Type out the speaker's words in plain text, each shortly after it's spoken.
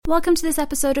Welcome to this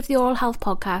episode of the Oral Health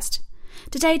Podcast.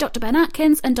 Today, Dr. Ben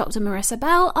Atkins and Dr. Marissa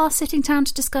Bell are sitting down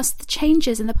to discuss the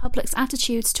changes in the public's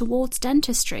attitudes towards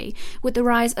dentistry, with the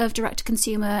rise of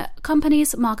direct-to-consumer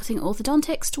companies marketing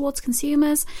orthodontics towards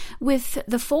consumers, with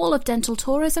the fall of dental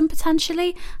tourism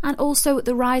potentially, and also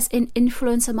the rise in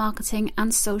influencer marketing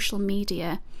and social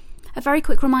media. A very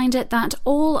quick reminder that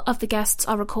all of the guests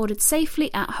are recorded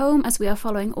safely at home, as we are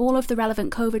following all of the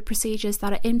relevant COVID procedures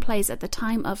that are in place at the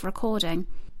time of recording.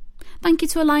 Thank you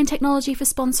to Align Technology for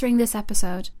sponsoring this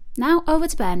episode. Now over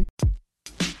to Ben.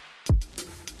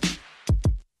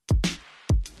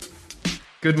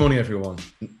 Good morning, everyone.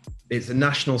 It's a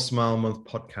National Smile Month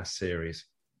podcast series.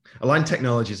 Align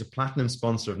Technology is a platinum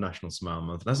sponsor of National Smile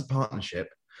Month, and as a partnership,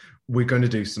 we're going to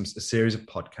do a series of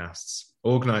podcasts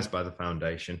organised by the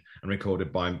foundation and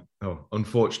recorded by,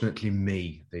 unfortunately,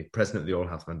 me, the president of the Oral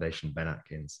Health Foundation, Ben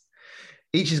Atkins.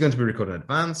 Each is going to be recorded in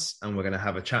advance, and we're going to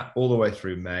have a chat all the way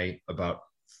through May about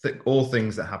all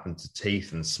things that happen to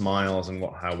teeth and smiles and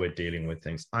how we're dealing with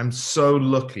things. I'm so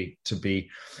lucky to be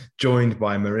joined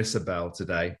by Marissa Bell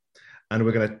today, and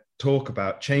we're going to talk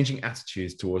about changing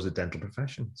attitudes towards the dental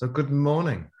profession. So good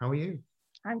morning. How are you?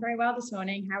 I'm very well this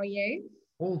morning. How are you?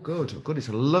 All good. Good. It's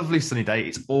a lovely sunny day.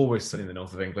 It's always sunny in the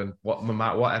north of England, no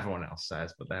matter what everyone else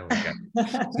says, but there we go.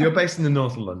 So you're based in the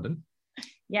north of London?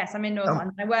 Yes, I'm in North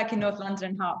London. I work in North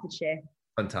London and Hertfordshire.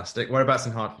 Fantastic. Whereabouts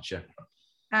in Hertfordshire?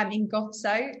 In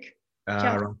Gothsoak,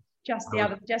 just the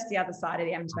other side of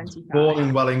the M25. Born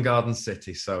in Welwyn Garden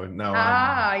City, so no.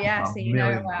 So you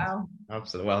know well.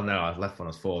 Absolutely. Well, no, I left when I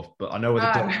was 4, but I know where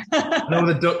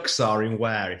the ducks are in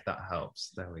where, if that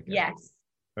helps. There we go. Yes,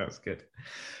 that's good.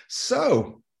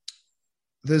 So,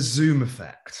 the Zoom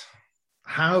effect.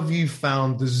 How have you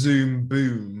found the Zoom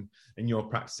boom in your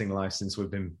practicing life since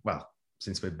we've been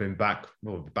back?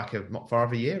 Well, back not far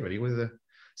of a year, really, with the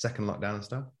second lockdown and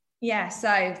stuff. Yeah,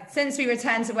 so since we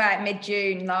returned to work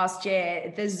mid-June last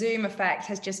year, the Zoom effect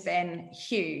has just been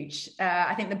huge.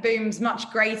 I think the boom's much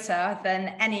greater than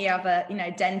any other,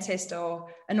 dentist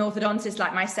or an orthodontist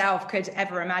like myself could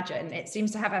ever imagine. It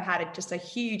seems to have had just a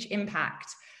huge impact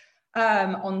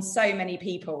on so many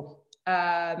people.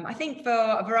 I think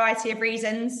for a variety of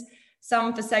reasons,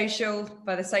 some for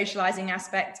the socializing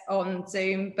aspect on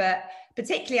Zoom, but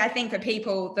particularly I think for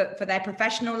people that for their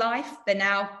professional life, they're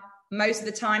now most of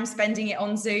the time spending it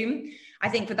on Zoom. I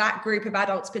think for that group of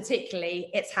adults particularly,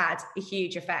 it's had a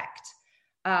huge effect.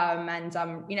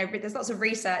 There's lots of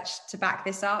research to back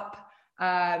this up.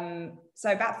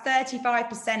 So about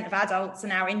 35% of adults are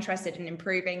now interested in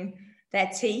improving their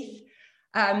teeth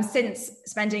since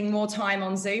spending more time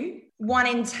on Zoom. 1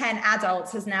 in 10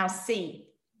 adults has now seen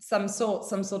some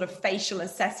sort of facial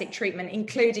aesthetic treatment,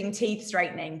 including teeth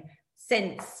straightening,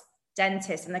 since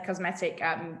dentists and the cosmetic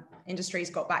industries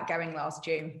got back going last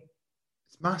June.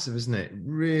 It's massive, isn't it? It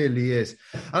really is.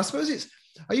 I suppose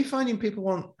are you finding people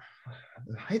want,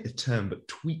 I hate the term, but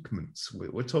tweakments?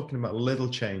 We're talking about little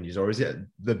changes, or is it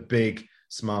the big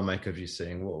smile makeup you're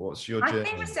seeing? What's your journey?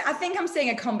 I think I'm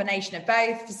seeing a combination of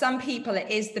both. For some people, it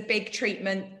is the big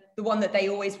treatment, the one that they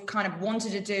always kind of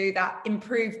wanted to do, that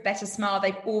improved, better smile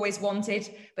they've always wanted,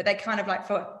 but they kind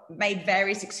of made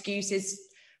various excuses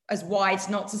as why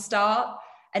not to start,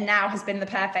 and now has been the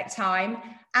perfect time.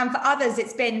 And for others,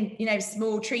 it's been,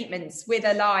 small treatments with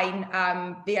Align.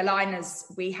 The aligners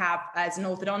we have as an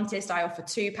orthodontist, I offer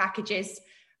 2 packages.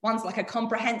 One's like a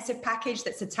comprehensive package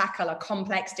that's to tackle a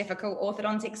complex, difficult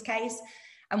orthodontics case.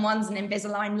 And one's an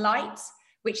Invisalign Lite,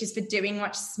 which is for doing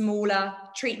much smaller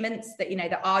treatments that,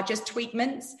 that are just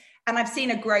tweakments. And I've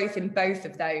seen a growth in both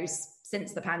of those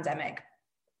since the pandemic.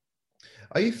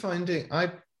 Are you finding,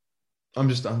 I'm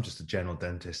just a general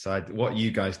dentist. What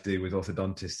you guys do with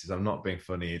orthodontists is, I'm not being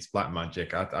funny, it's black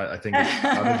magic. I think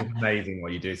it's amazing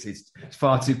what you do. It's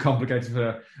far too complicated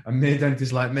for a mere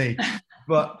dentist like me.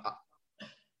 But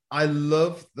I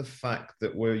love the fact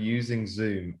that we're using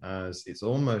Zoom as it's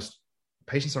almost,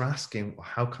 patients are asking,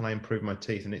 how can I improve my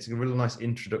teeth? And it's a really nice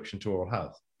introduction to oral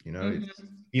health.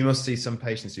 You must see some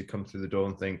patients who come through the door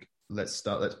and think, let's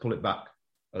pull it back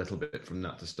a little bit from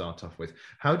that to start off with.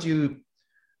 How do you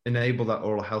enable that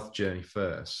oral health journey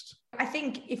first? I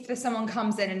think if there's someone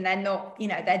comes in and they're not,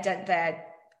 their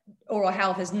oral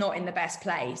health is not in the best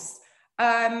place,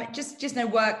 just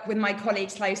work with my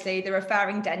colleagues closely, the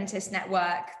referring dentist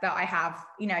network that I have,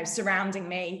 surrounding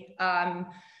me.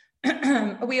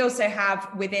 We also have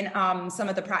within some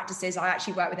of the practices, I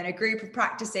actually work within a group of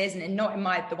practices, and not in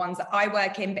the ones that I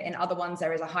work in, but in other ones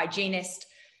there is a hygienist.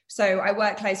 So I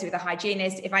work closely with a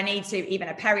hygienist. If I need to, even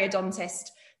a periodontist,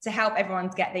 to help everyone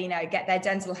get their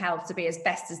dental health to be as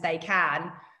best as they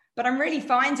can. But I'm really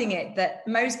finding it that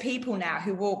most people now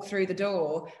who walk through the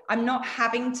door, I'm not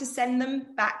having to send them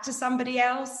back to somebody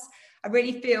else. I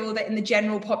really feel that in the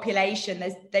general population,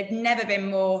 they've never been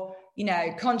more,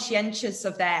 conscientious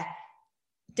of their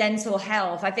dental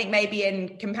health. I think maybe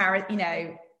in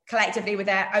comparison, collectively with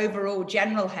their overall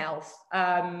general health,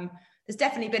 there's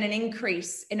definitely been an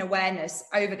increase in awareness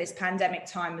over this pandemic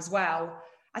time as well.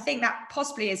 I think that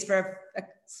possibly is for a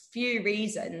few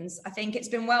reasons. I think it's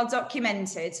been well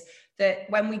documented that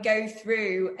when we go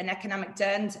through an economic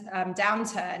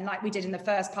downturn, like we did in the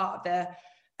first part of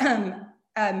the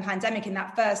pandemic, in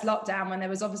that first lockdown, when there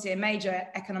was obviously a major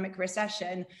economic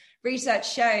recession,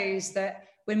 research shows that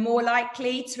we're more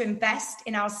likely to invest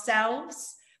in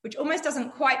ourselves, which almost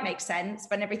doesn't quite make sense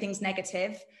when everything's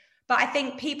negative. But I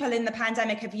think people in the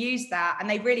pandemic have used that, and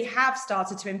they really have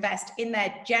started to invest in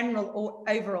their general or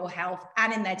overall health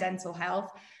and in their dental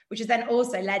health, which has then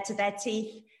also led to their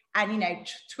teeth and,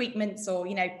 treatments or,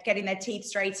 getting their teeth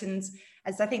straightened.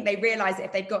 As I think they realize that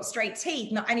if they've got straight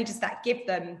teeth, not only does that give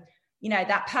them,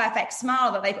 that perfect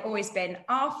smile that they've always been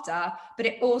after, but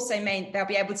it also means they'll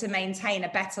be able to maintain a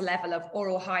better level of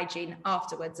oral hygiene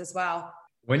afterwards as well.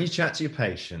 When you chat to your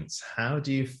patients, how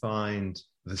do you find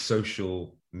the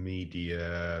social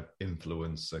media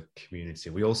influencer community?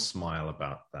 We all smile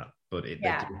about that, but they do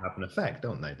have an effect,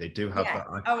 don't they? They do have that.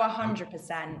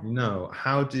 100%. No,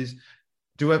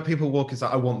 do people walk and say,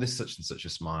 I want this such and such a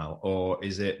smile? Or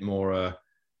is it more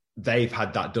they've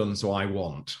had that done, so I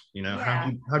want, how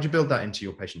do you build that into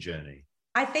your patient journey?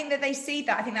 I think that they see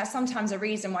that. I think that's sometimes a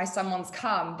reason why someone's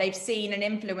come. They've seen an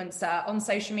influencer on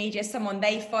social media, someone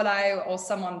they follow or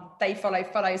someone they follow,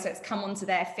 so it's come onto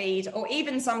their feed. Or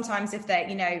even sometimes if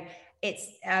they're, it's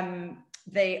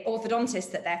the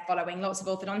orthodontist that they're following. Lots of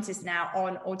orthodontists now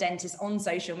or dentists on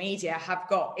social media have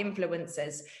got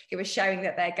influencers who are showing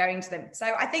that they're going to them.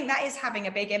 So I think that is having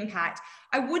a big impact.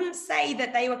 I wouldn't say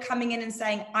that they were coming in and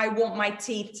saying, I want my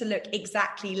teeth to look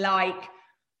exactly like,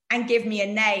 and give me a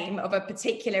name of a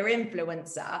particular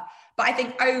influencer. But I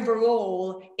think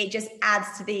overall, it just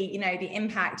adds to the, the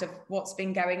impact of what's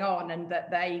been going on, and that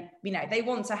they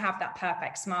want to have that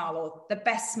perfect smile or the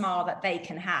best smile that they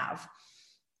can have.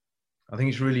 I think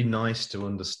it's really nice to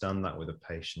understand that with a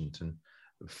patient and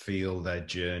feel their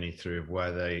journey through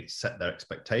where they set their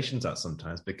expectations at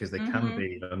sometimes, because they can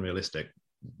be unrealistic.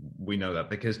 We know that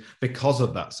because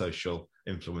of that social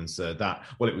influencer,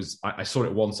 I saw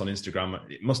it once on Instagram,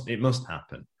 it must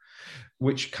happen,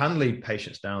 which can lead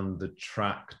patients down the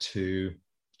track to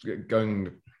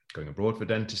going abroad for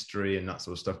dentistry and that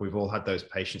sort of stuff. We've all had those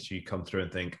patients who you come through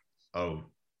and think, oh,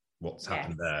 what's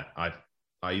happened there?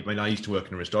 I used to work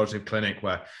in a restorative clinic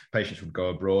where patients would go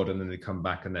abroad and then they come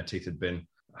back and their teeth had been,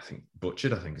 I think,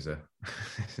 butchered, I think is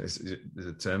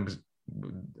a term.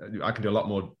 I can do a lot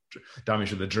more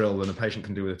damage with a drill than a patient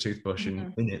can do with a toothbrush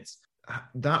in minutes.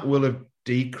 That will have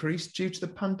decreased due to the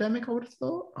pandemic, I would have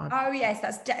thought. Oh yes,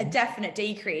 that's a definite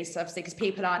decrease, obviously, because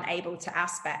people aren't able to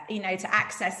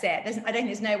access it. I don't think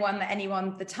there's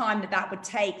the time that would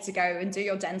take to go and do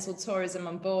your dental tourism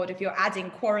on board. If you're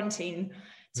adding quarantine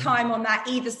time on that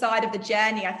either side of the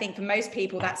journey, I think for most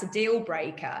people that's a deal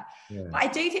breaker. But I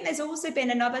do think there's also been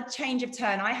another change of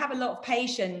turn. I have a lot of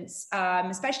patients,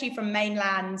 especially from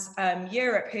mainland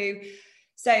Europe who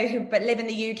but live in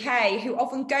the UK, who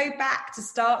often go back to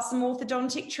start some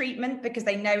orthodontic treatment because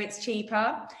they know it's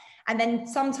cheaper. And then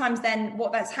sometimes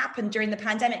what that's happened during the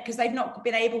pandemic, because they've not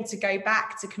been able to go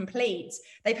back to complete,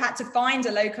 they've had to find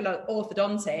a local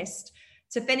orthodontist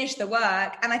to finish the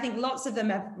work. And I think lots of them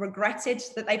have regretted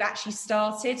that they've actually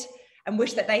started and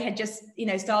wish that they had just,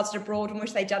 started abroad and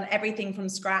wish they'd done everything from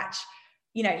scratch,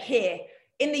 here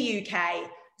in the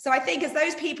UK. So I think as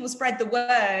those people spread the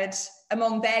word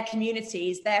among their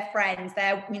communities, their friends,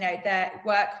 their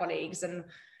work colleagues and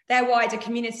their wider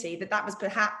community, that was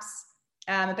perhaps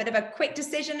a bit of a quick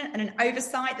decision and an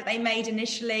oversight that they made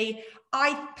initially.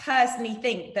 I personally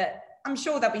think that I'm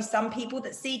sure there'll be some people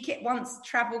that seek it once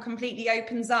travel completely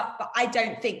opens up, but I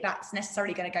don't think that's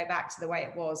necessarily going to go back to the way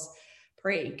it was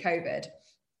pre-COVID.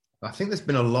 I think there's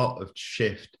been a lot of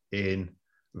shift in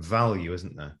value,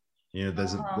 isn't there?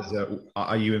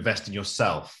 Are you investing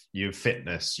yourself, your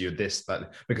fitness, your this,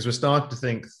 that? Because we're starting to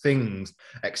think things,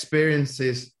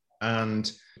 experiences,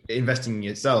 and investing in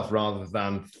yourself rather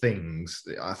than things.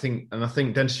 I think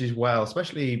dentistry as well,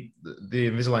 especially the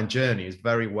Invisalign journey, is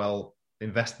very well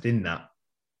invested in that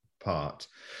part.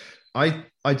 I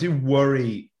do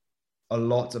worry a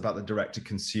lot about the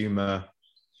direct-to-consumer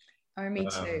me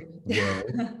too.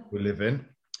 world we live in,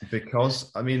 because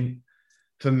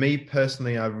for me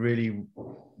personally, I really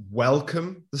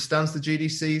welcome the stance the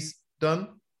GDC's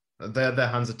done. Their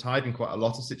hands are tied in quite a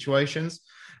lot of situations.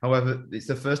 However, it's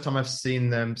the first time I've seen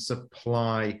them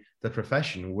supply the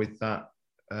profession with that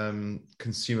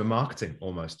consumer marketing,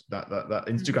 almost that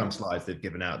Instagram slides they've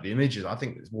given out, the images. I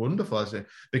think it's wonderful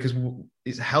because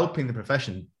it's helping the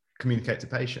profession communicate to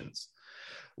patients.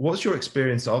 What's your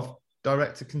experience of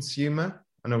direct to consumer?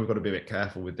 I know we've got to be a bit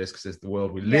careful with this because it's the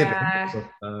world we live in.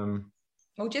 But,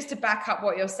 well, just to back up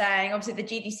what you're saying, obviously the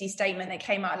GDC statement that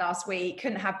came out last week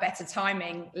couldn't have better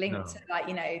timing linked to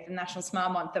the National Smile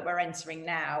Month that we're entering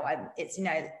now. And it's,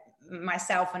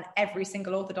 myself and every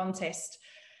single orthodontist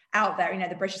out there,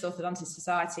 the British Orthodontist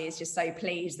Society is just so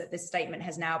pleased that this statement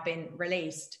has now been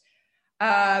released.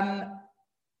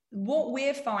 What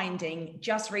we're finding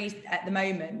at the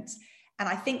moment, and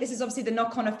I think this is obviously the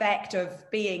knock-on effect of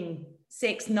being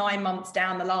 6-9 months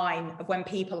down the line of when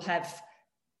people have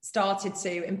started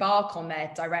to embark on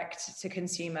their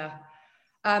direct-to-consumer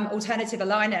alternative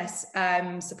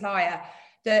aligner supplier,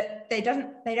 that they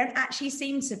don't actually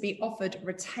seem to be offered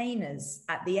retainers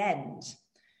at the end,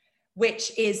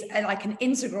 which is like an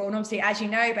integral, and obviously, as you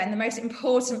know, Ben, the most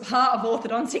important part of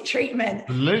orthodontic treatment.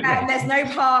 Absolutely. And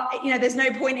there's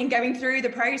no point in going through the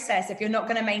process if you're not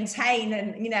going to maintain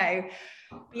and,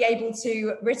 be able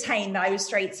to retain those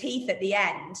straight teeth at the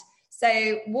end.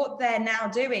 So what they're now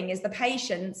doing is the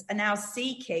patients are now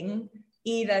seeking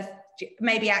either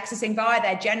maybe accessing via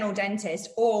their general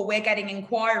dentist, or we're getting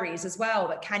inquiries as well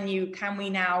that can we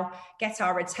now get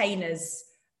our retainers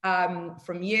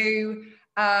from you?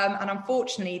 And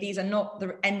unfortunately, these are not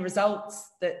the end results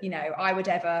that, I would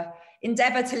ever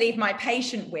endeavor to leave my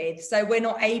patient with. So we're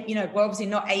not able, we're obviously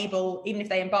not able, even if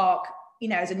they embark,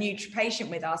 as a new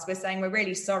patient with us, we're saying, we're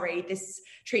really sorry, this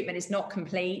treatment is not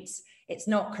complete. It's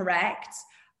not correct.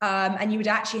 And you would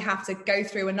actually have to go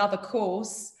through another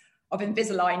course of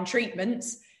Invisalign treatment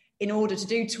in order to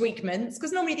do tweakments.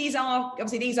 Because normally these aren't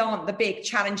the big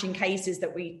challenging cases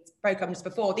that we spoke on just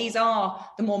before. These are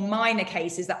the more minor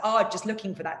cases that are just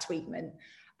looking for that tweakment.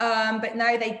 But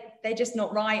no, they're just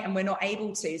not right, and we're not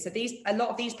able to. So a lot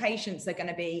of these patients are going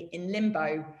to be in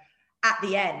limbo at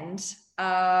the end.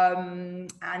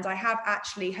 And I have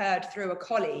actually heard through a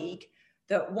colleague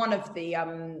that one of the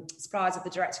suppliers of the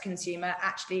direct-to-consumer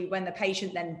actually, when the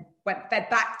patient then fed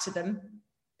back to them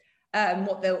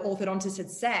what the orthodontist had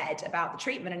said about the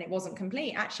treatment and it wasn't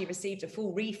complete, actually received a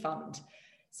full refund.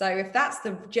 So if that's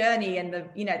the journey and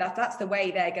that's the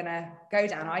way they're going to go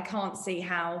down, I can't see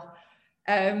how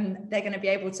they're going to be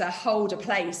able to hold a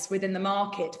place within the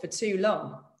market for too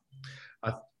long.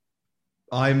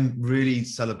 I'm really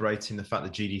celebrating the fact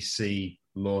that GDC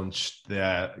launched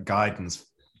their guidance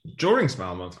during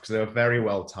Smile Month, because they were very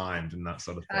well timed and that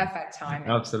sort of thing. Perfect timing.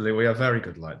 Absolutely. We are very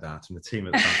good like that. And the team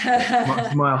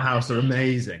at Smile House are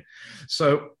amazing.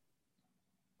 So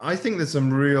I think there's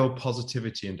some real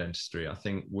positivity in dentistry. I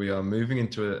think we are moving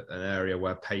into an area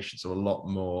where patients are a lot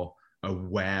more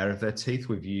aware of their teeth.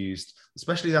 We've used,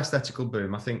 especially the aesthetical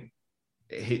boom, I think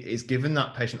it's given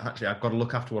that patient, actually, I've got to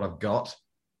look after what I've got.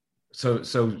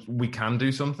 So we can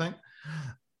do something.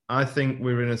 I think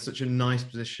we're in such a nice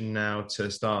position now to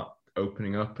start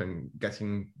opening up and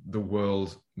getting the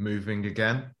world moving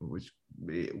again, which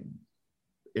in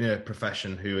a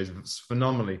profession who is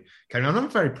phenomenally carrying on. I'm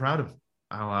very proud of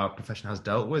how our profession has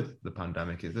dealt with the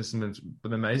pandemic. There's some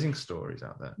amazing stories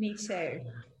out there. Me too.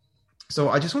 So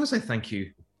I just want to say thank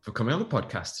you for coming on the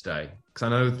podcast today, because I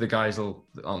know the guys who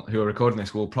are recording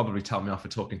this will probably tell me off for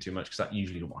talking too much, because that's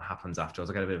usually what happens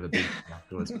afterwards. I get a bit of a beat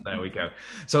afterwards, but there we go.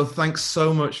 So thanks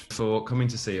so much for coming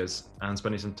to see us and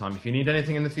spending some time. If you need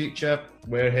anything in the future,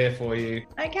 we're here for you.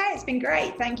 Okay, it's been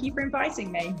great. Thank you for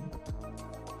inviting me.